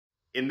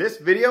In this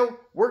video,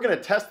 we're going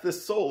to test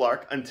this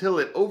Sol-Ark until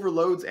it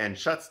overloads and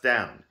shuts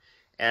down.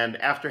 And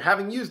after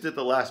having used it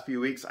the last few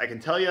weeks, I can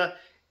tell you,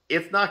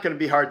 it's not going to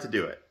be hard to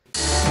do it.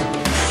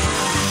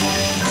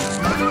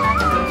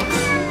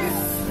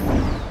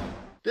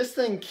 This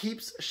thing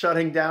keeps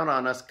shutting down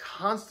on us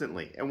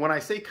constantly. And when I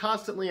say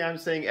constantly, I'm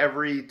saying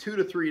every 2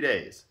 to 3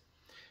 days.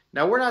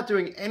 Now, we're not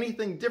doing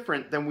anything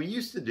different than we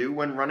used to do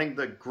when running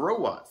the grow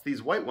watts,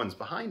 these white ones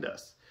behind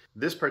us.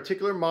 This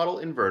particular model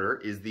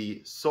inverter is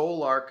the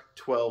Sol-Ark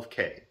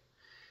 12K.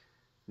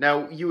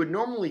 Now, you would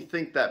normally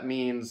think that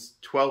means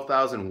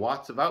 12,000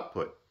 watts of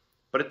output,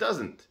 but it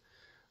doesn't.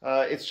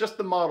 It's just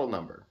the model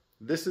number.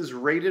 This is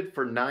rated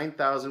for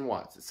 9,000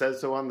 watts. It says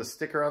so on the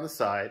sticker on the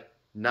side,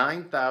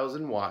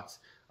 9,000 watts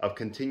of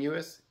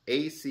continuous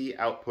AC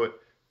output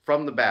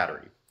from the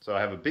battery. So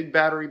I have a big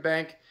battery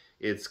bank.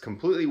 It's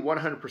completely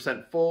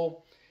 100%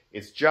 full.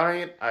 It's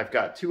giant. I've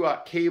got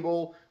 2-aught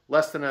cable,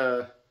 less than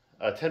a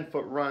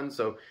 10-foot run,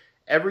 so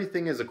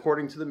everything is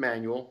according to the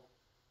manual,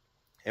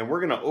 and we're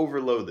going to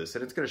overload this,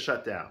 and it's going to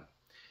shut down.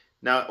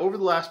 Now, over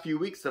the last few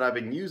weeks that I've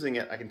been using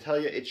it, I can tell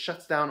you it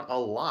shuts down a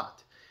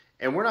lot,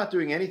 and we're not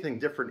doing anything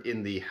different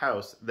in the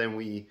house than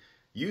we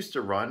used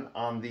to run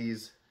on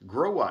these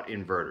grow watt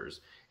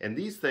inverters, and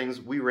these things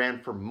we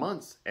ran for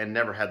months and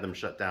never had them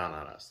shut down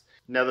on us.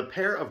 Now, the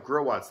pair of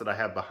grow watts that I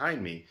have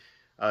behind me,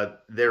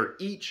 they're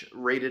each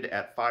rated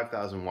at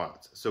 5,000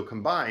 watts. So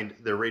combined,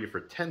 they're rated for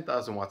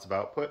 10,000 watts of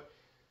output.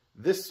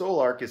 This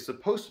Sol-Ark is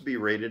supposed to be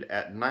rated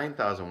at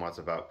 9,000 watts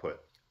of output.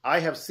 I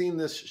have seen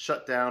this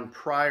shut down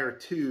prior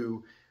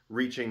to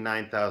reaching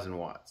 9,000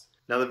 watts.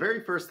 Now, the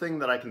very first thing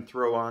that I can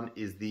throw on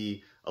is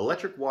the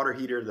electric water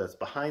heater that's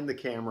behind the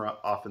camera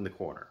off in the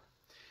corner.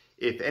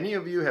 If any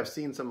of you have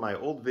seen some of my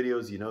old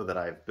videos, you know that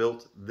I've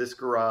built this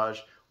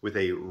garage with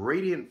a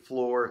radiant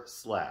floor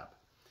slab.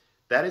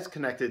 That is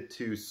connected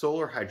to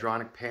solar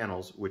hydronic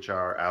panels, which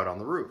are out on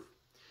the roof.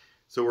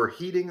 So we're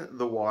heating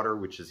the water,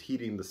 which is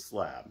heating the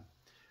slab.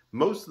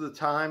 Most of the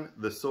time,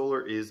 the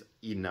solar is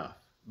enough,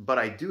 but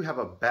I do have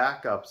a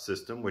backup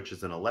system, which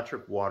is an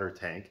electric water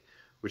tank,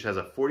 which has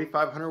a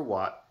 4,500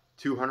 watt,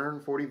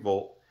 240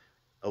 volt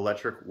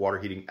electric water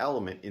heating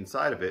element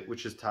inside of it,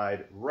 which is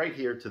tied right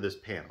here to this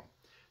panel.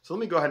 So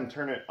let me go ahead and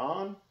turn it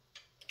on.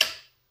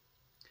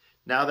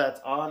 Now that's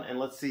on, and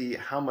let's see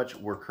how much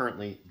we're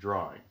currently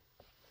drawing.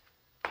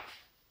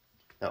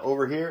 Now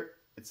over here,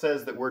 it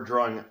says that we're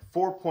drawing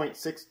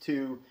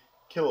 4.62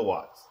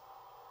 kilowatts.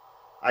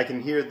 I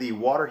can hear the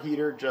water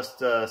heater just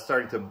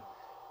starting to,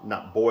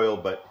 not boil,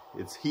 but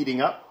it's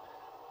heating up.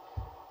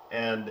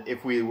 And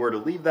if we were to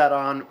leave that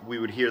on, we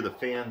would hear the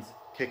fans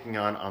kicking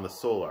on the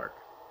Sol-Ark.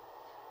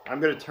 I'm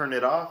going to turn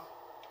it off.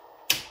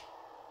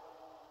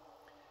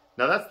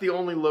 Now that's the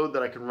only load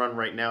that I can run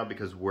right now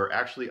because we're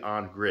actually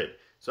on grid.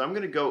 So I'm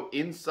going to go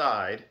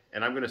inside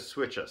and I'm going to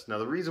switch us. Now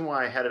the reason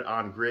why I had it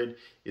on grid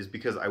is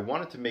because I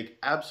wanted to make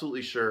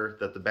absolutely sure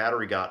that the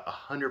battery got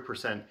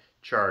 100%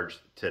 charged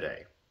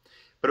today.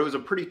 But it was a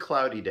pretty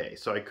cloudy day,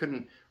 so I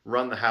couldn't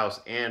run the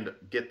house and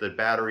get the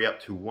battery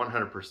up to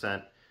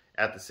 100%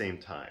 at the same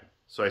time.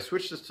 So I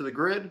switched this to the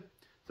grid.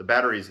 The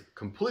battery's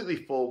completely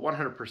full,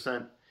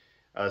 100%.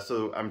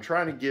 So I'm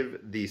trying to give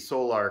the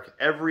Sol-Ark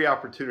every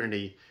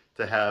opportunity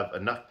to have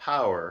enough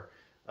power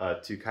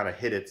to kind of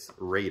hit its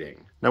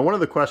rating. Now, one of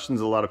the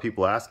questions a lot of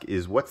people ask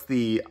is, what's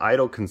the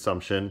idle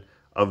consumption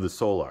of the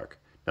Sol-Ark?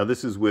 Now,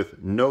 this is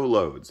with no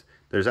loads.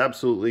 There's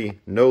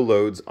absolutely no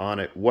loads on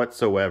it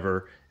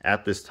whatsoever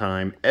at this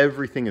time.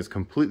 Everything is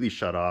completely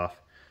shut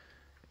off.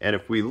 And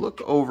if we look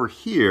over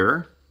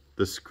here,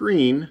 the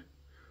screen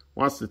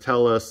wants to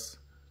tell us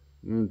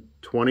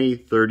 20,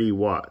 30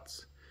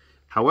 watts.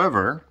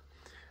 However,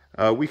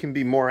 we can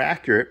be more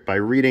accurate by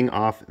reading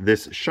off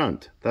this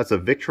shunt. That's a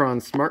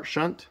Victron Smart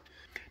Shunt.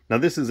 Now,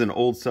 this is an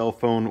old cell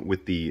phone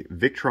with the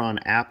Victron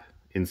app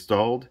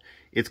installed.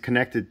 It's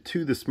connected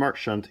to the Smart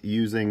Shunt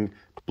using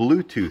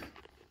Bluetooth.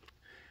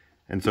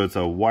 And so it's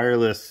a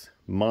wireless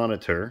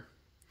monitor,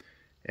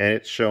 and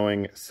it's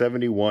showing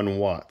 71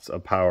 watts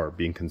of power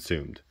being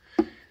consumed.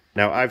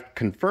 Now, I've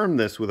confirmed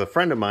this with a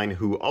friend of mine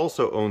who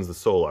also owns the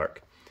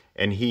Sol-Ark,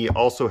 and he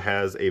also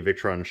has a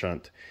Victron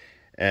shunt,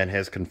 and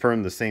has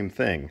confirmed the same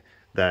thing,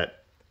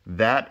 that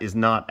that is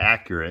not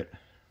accurate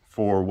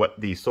for what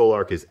the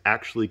Sol-Ark is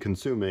actually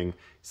consuming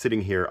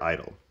sitting here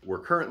idle. We're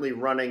currently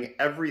running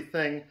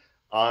everything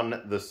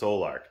on the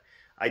Sol-Ark.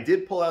 I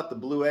did pull out the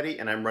Blue Eddy,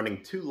 and I'm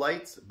running 2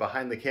 lights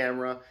behind the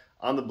camera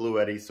on the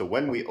Blue Eddy, so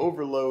when we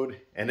overload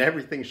and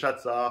everything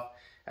shuts off,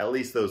 at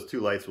least those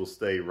 2 lights will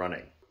stay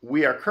running.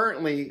 We are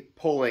currently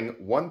pulling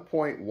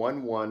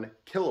 1.11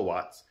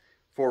 kilowatts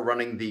for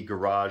running the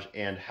garage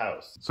and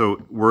house.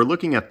 So we're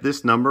looking at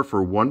this number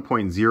for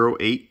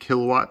 1.08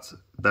 kilowatts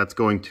that's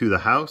going to the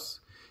house,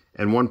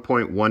 and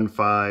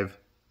 1.15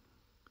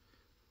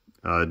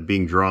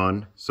 being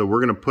drawn. So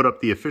we're going to put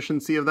up the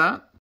efficiency of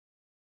that.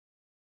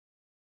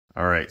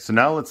 All right, so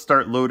now let's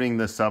start loading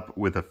this up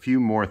with a few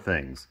more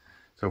things.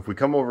 So if we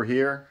come over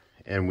here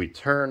and we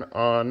turn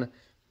on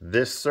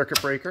this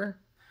circuit breaker,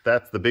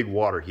 that's the big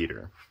water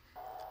heater.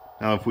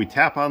 Now if we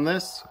tap on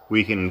this,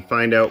 we can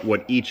find out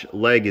what each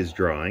leg is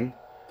drawing.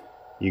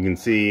 You can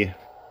see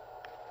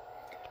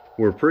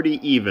we're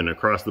pretty even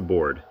across the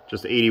board,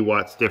 just 80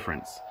 watts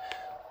difference.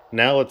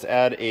 Now let's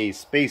add a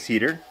space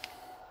heater.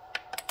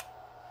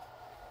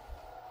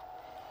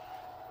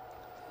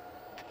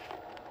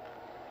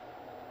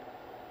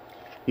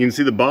 You can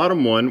see the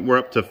bottom one, we're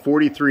up to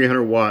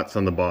 4,300 watts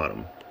on the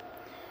bottom.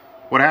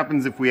 What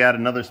happens if we add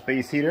another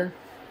space heater?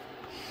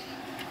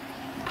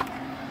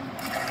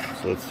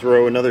 So let's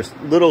throw another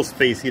little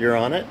space heater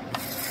on it.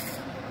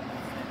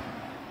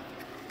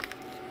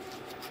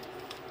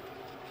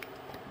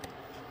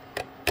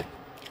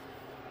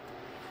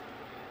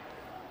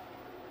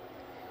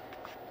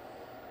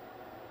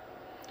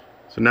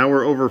 So now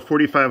we're over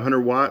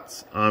 4,500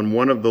 watts on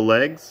one of the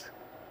legs,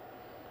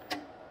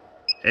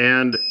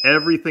 and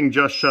everything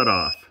just shut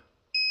off.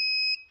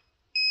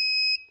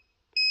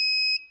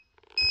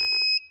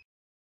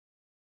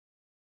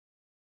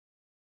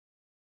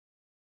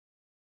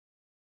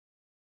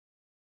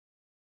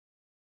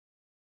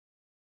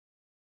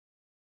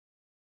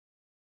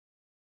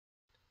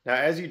 Now,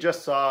 as you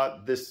just saw,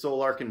 this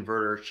Sol-Ark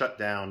inverter shut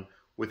down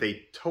with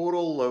a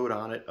total load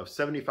on it of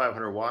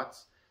 7,500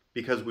 watts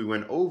because we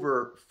went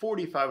over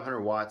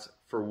 4,500 watts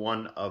for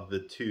one of the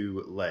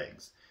two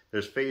legs.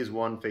 There's phase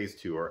 1, phase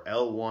 2, or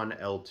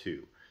L1,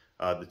 L2.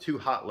 The two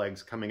hot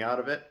legs coming out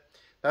of it.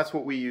 That's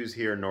what we use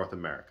here in North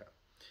America.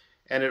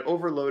 And it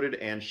overloaded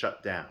and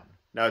shut down.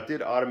 Now, it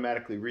did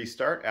automatically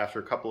restart after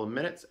a couple of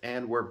minutes,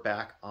 and we're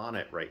back on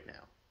it right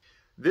now.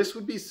 This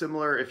would be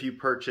similar if you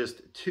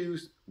purchased two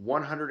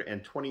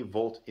 120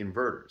 volt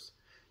inverters.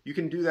 You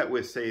can do that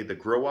with, say, the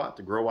Growatt.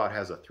 The Growatt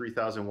has a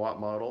 3,000 watt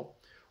model,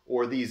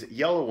 or these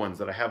yellow ones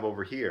that I have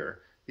over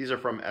here. These are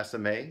from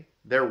SMA.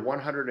 They're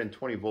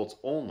 120 volts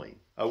only,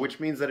 which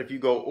means that if you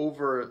go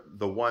over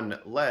the one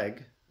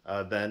leg,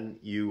 then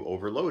you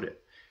overload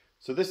it.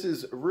 So this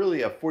is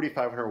really a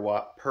 4,500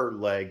 watt per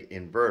leg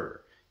inverter.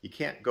 You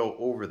can't go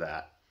over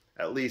that,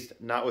 at least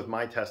not with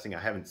my testing. I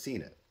haven't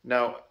seen it.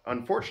 Now,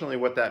 unfortunately,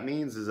 what that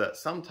means is that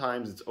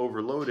sometimes it's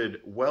overloaded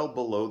well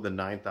below the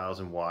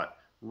 9,000 watt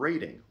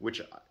rating,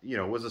 which, you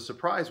know, was a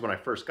surprise when I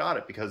first got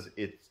it because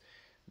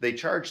they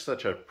charge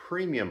such a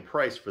premium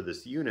price for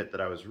this unit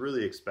that I was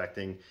really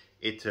expecting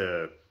it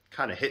to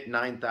kind of hit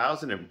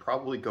 9,000 and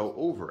probably go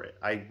over it.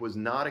 I was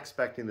not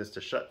expecting this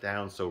to shut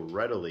down so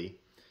readily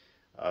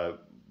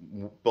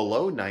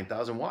below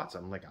 9,000 watts.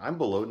 I'm like, I'm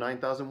below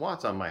 9,000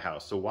 watts on my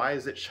house, so why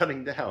is it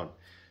shutting down?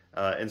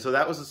 And so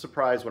that was a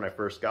surprise when I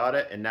first got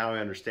it, and now I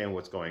understand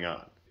what's going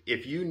on.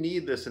 If you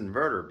need this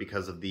inverter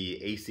because of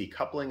the AC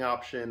coupling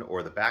option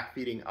or the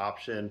backfeeding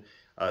option,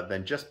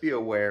 then just be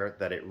aware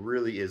that it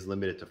really is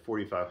limited to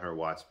 4,500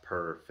 watts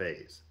per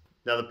phase.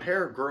 Now the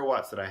pair of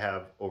Growatts that I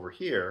have over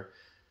here,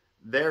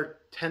 they're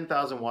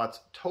 10,000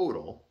 watts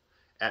total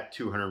at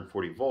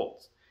 240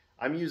 volts.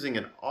 I'm using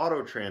an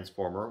auto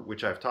transformer,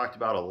 which I've talked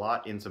about a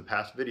lot in some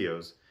past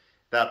videos.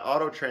 That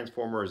auto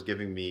transformer is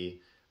giving me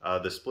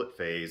the split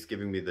phase,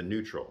 giving me the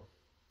neutral.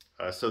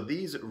 So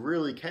these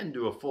really can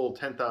do a full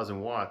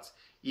 10,000 watts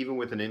even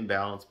with an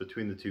imbalance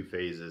between the two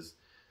phases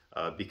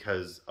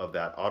because of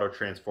that auto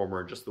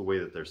transformer and just the way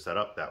that they're set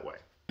up that way.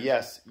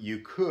 Yes, you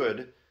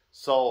could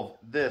solve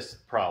this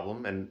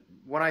problem, and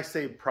when I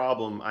say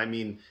problem, I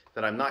mean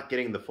that I'm not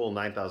getting the full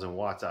 9,000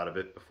 watts out of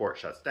it before it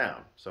shuts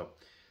down. So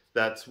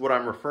that's what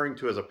I'm referring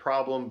to as a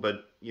problem,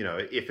 but you know,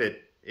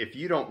 if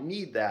you don't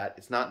need that,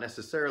 it's not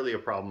necessarily a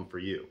problem for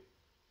you.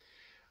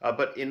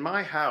 But in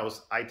my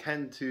house, I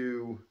tend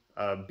to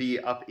be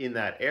up in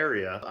that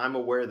area. I'm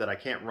aware that I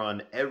can't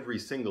run every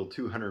single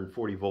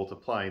 240 volt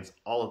appliance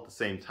all at the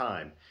same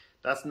time.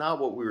 That's not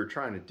what we were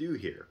trying to do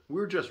here. We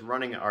were just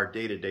running our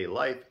day-to-day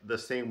life the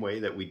same way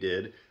that we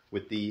did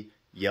with the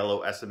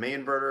yellow SMA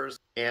inverters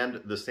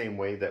and the same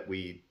way that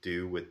we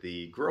do with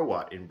the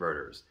Growatt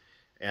inverters.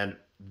 And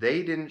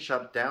they didn't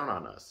shut down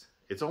on us.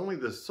 It's only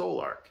the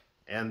Sol-Ark.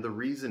 And the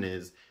reason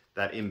is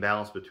that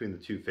imbalance between the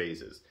two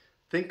phases.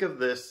 Think of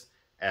this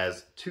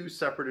as two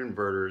separate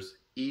inverters,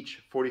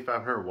 each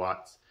 4,500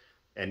 watts,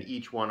 and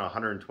each one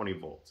 120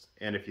 volts.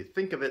 And if you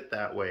think of it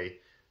that way,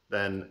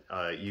 then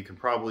you can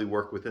probably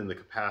work within the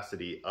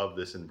capacity of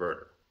this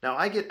inverter. Now,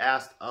 I get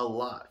asked a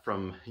lot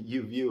from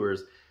you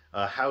viewers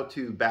how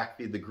to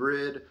backfeed the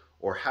grid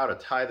or how to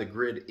tie the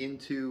grid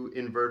into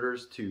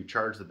inverters to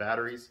charge the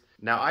batteries.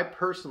 Now, I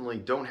personally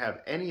don't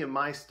have any of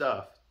my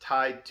stuff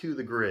tied to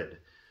the grid.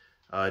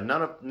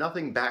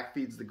 Nothing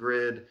backfeeds the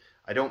grid.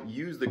 I don't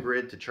use the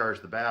grid to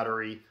charge the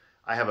battery.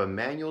 I have a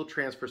manual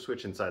transfer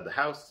switch inside the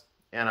house,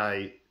 and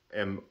I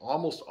am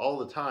almost all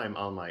the time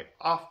on my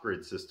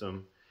off-grid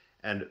system,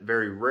 and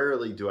very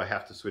rarely do I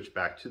have to switch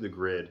back to the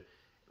grid.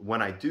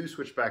 When I do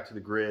switch back to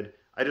the grid,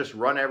 I just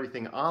run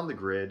everything on the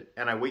grid,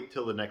 and I wait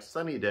till the next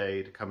sunny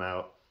day to come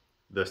out.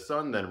 The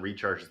sun then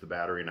recharges the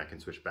battery, and I can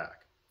switch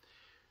back.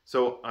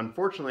 So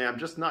unfortunately, I'm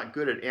just not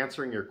good at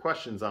answering your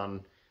questions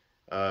on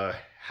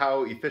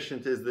how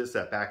efficient is this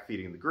at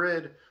backfeeding the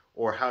grid,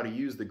 or how to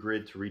use the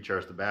grid to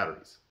recharge the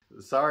batteries.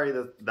 Sorry,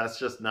 that's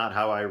just not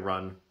how I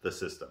run the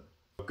system.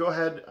 Go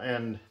ahead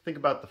and think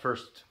about the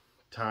first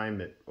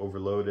time it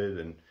overloaded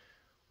and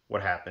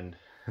what happened?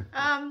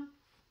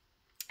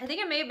 I think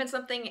it may have been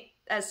something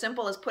as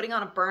simple as putting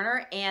on a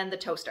burner and the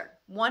toaster.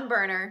 One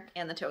burner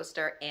and the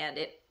toaster, and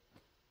it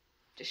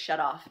just shut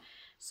off.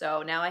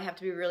 So now I have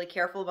to be really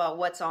careful about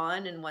what's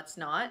on and what's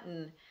not,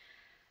 and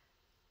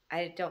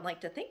I don't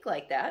like to think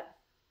like that.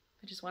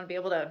 I just want to be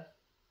able to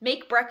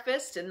make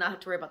breakfast and not have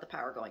to worry about the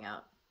power going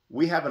out.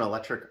 We have an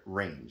electric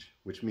range,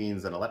 which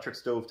means an electric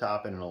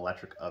stovetop and an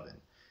electric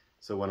oven.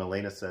 So when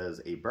Elena says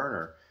a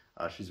burner,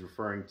 she's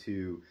referring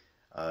to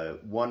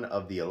one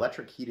of the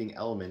electric heating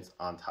elements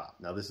on top.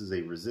 Now this is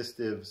a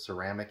resistive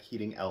ceramic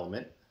heating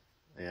element,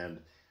 and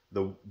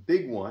the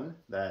big one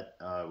that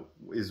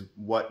is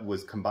what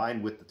was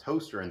combined with the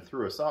toaster and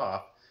threw us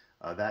off,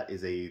 that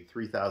is a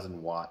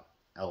 3,000 watt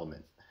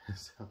element.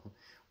 So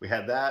we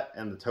had that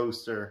and the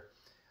toaster,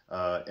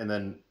 and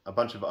then a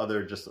bunch of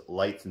other just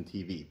lights and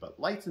TV. But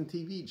lights and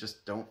TV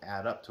just don't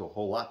add up to a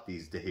whole lot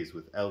these days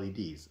with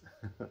LEDs.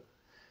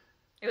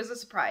 It was a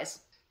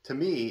surprise. To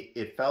me,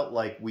 it felt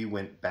like we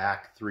went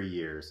back 3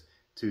 years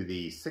to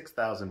the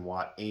 6,000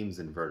 watt Ames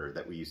inverter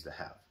that we used to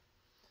have.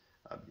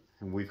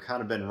 And we've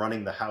kind of been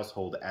running the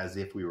household as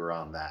if we were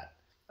on that.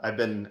 I've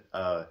been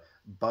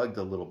bugged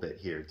a little bit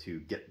here to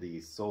get the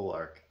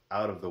Sol-Ark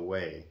out of the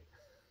way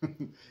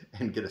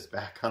and get us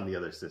back on the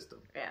other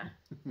system. Yeah.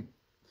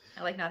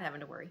 I like not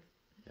having to worry.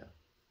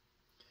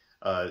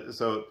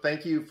 So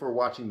thank you for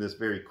watching this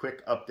very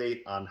quick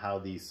update on how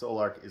the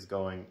Sol-Ark is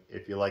going.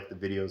 If you like the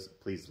videos,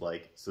 please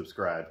like,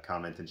 subscribe,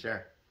 comment, and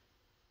share.